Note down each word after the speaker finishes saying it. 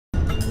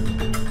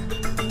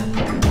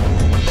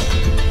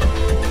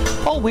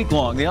All week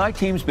long, the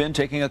I-Team's been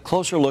taking a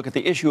closer look at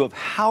the issue of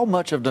how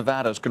much of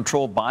Nevada is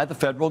controlled by the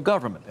federal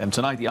government. And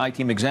tonight, the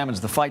I-Team examines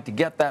the fight to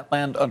get that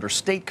land under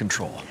state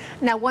control.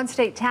 Now, one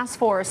state task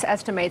force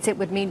estimates it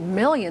would mean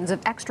millions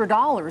of extra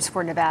dollars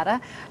for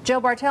Nevada. Joe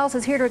Bartels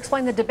is here to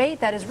explain the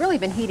debate that has really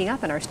been heating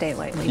up in our state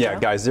lately. Yeah,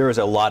 Joe? guys, there is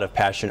a lot of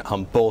passion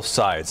on both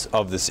sides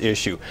of this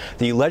issue.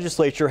 The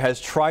legislature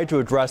has tried to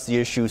address the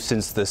issue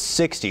since the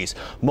 60s,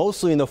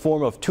 mostly in the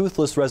form of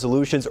toothless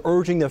resolutions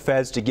urging the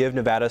feds to give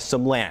Nevada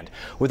some land.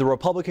 With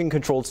a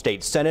Republican-controlled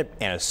state Senate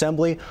and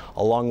Assembly,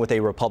 along with a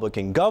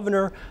Republican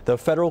governor, the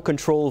federal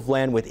control of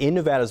land within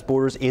Nevada's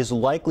borders is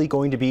likely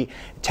going to be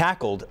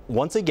tackled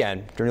once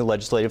again during the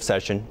legislative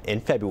session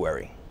in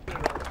February.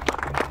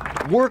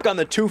 Work on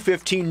the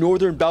 215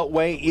 Northern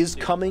Beltway is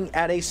coming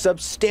at a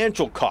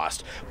substantial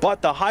cost, but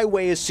the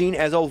highway is seen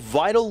as a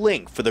vital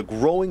link for the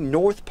growing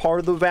north part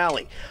of the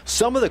valley.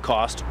 Some of the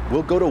cost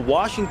will go to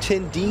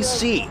Washington,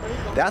 D.C.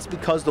 That's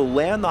because the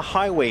land the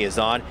highway is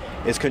on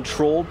is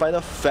controlled by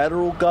the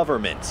federal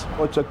government.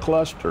 It's a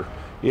cluster.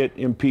 It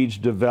impedes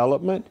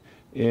development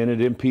and it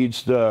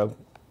impedes the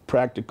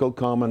practical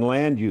common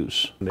land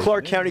use.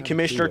 Clark County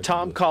Commissioner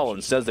Tom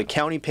Collins says the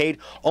county paid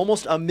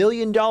almost $1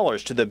 million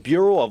to the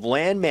Bureau of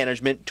Land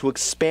Management to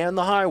expand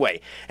the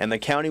highway, and the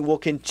county will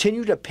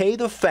continue to pay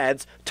the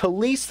feds to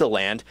lease the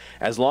land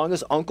as long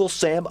as Uncle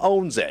Sam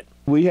owns it.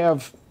 We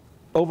have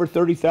over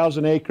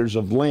 30,000 acres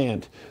of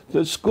land.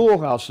 The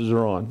schoolhouses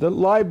are on, the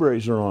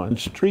libraries are on,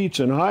 streets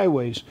and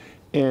highways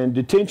and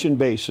detention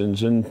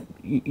basins and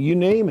you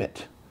name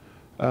it.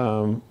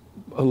 A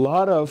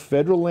lot of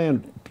federal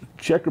land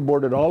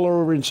checkerboarded all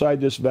over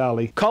inside this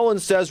valley.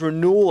 Collins says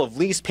renewal of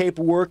lease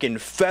paperwork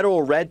and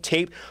federal red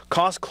tape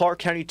costs Clark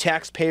County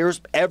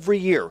taxpayers every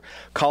year.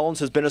 Collins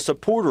has been a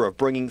supporter of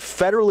bringing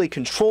federally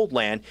controlled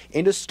land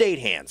into state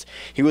hands.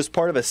 He was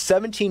part of a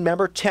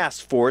 17-member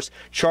task force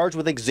charged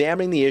with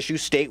examining the issue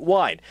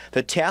statewide.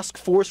 The task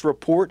force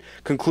report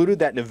concluded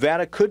that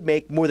Nevada could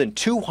make more than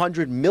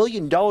 $200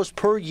 million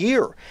per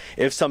year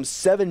if some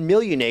 7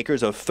 million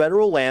acres of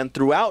federal land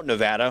throughout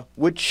Nevada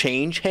would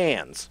change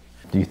hands.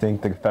 Do you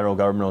think the federal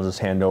government will just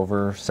hand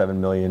over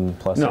 7 million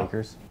plus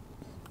acres?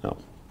 No.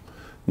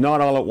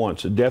 Not all at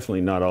once.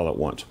 Definitely not all at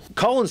once.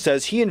 Collins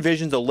says he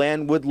envisions the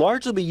land would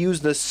largely be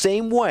used the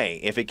same way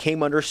if it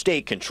came under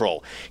state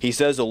control. He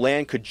says the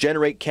land could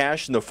generate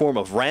cash in the form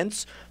of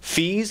rents,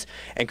 fees,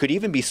 and could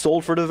even be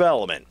sold for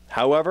development.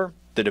 However,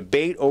 the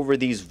debate over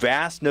these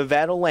vast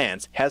Nevada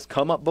lands has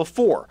come up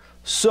before.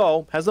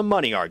 So has the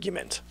money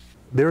argument.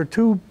 There are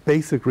two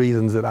basic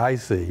reasons that I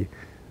see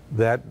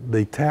that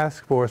the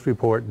task force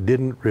report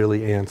didn't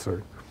really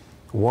answer.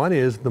 One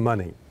is the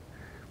money.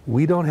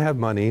 We don't have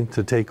money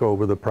to take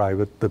over the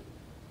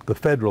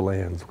federal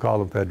lands, call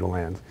them federal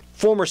lands.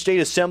 Former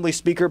State Assembly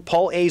Speaker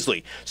Paul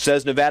Aisley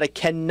says Nevada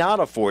cannot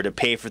afford to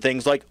pay for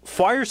things like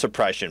fire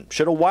suppression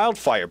should a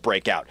wildfire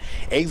break out.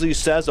 Aisley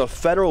says the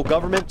federal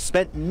government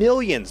spent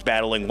millions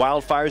battling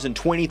wildfires in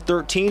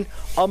 2013,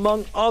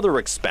 among other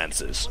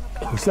expenses.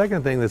 The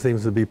second thing that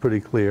seems to be pretty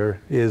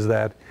clear is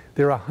that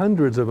there are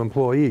hundreds of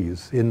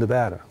employees in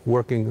Nevada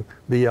working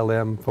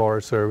BLM,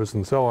 Forest Service,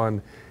 and so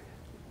on.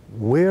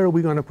 Where are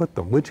we going to put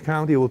them? Which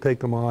county will take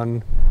them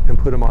on and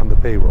put them on the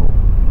payroll?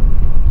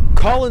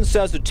 Collins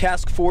says the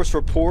task force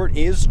report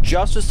is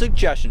just a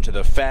suggestion to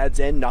the feds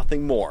and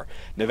nothing more.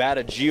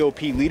 Nevada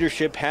GOP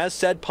leadership has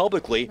said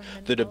publicly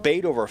the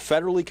debate over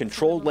federally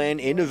controlled land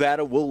in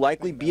Nevada will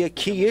likely be a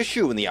key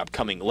issue in the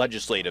upcoming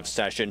legislative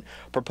session.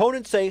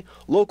 Proponents say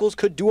locals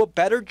could do a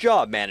better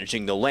job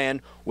managing the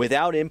land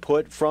without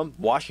input from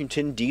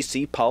Washington,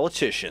 D.C.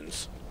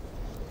 politicians.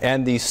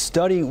 And the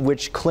study,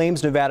 which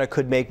claims Nevada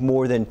could make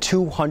more than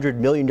 $200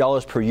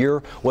 million per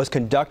year, was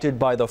conducted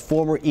by the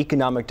former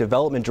economic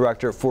development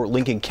director for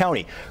Lincoln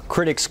County.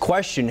 Critics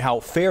question how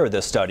fair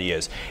this study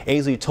is.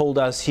 Aisley told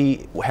us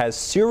he has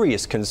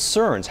serious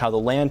concerns how the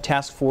land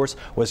task force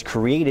was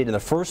created in the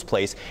first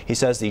place. He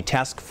says the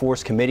task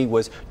force committee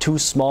was too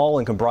small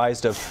and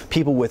comprised of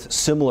people with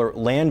similar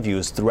land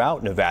views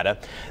throughout Nevada.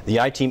 The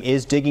I-Team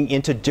is digging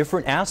into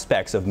different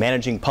aspects of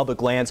managing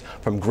public lands,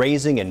 from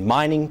grazing and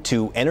mining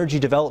to energy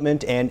development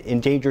and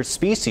endangered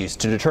species,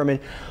 to determine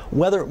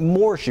whether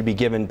more should be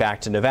given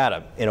back to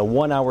Nevada in a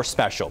 1-hour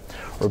special.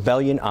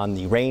 Rebellion on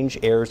the Range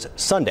airs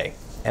Sunday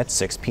at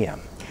 6 p.m.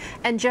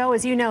 And Joe,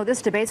 as you know,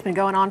 this debate's been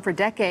going on for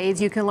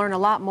decades. You can learn a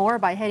lot more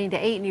by heading to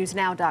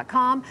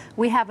 8newsnow.com.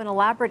 We have an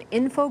elaborate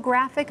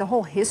infographic, a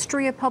whole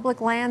history of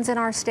public lands in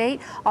our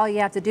state. All you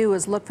have to do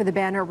is look for the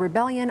banner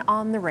Rebellion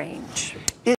on the Range.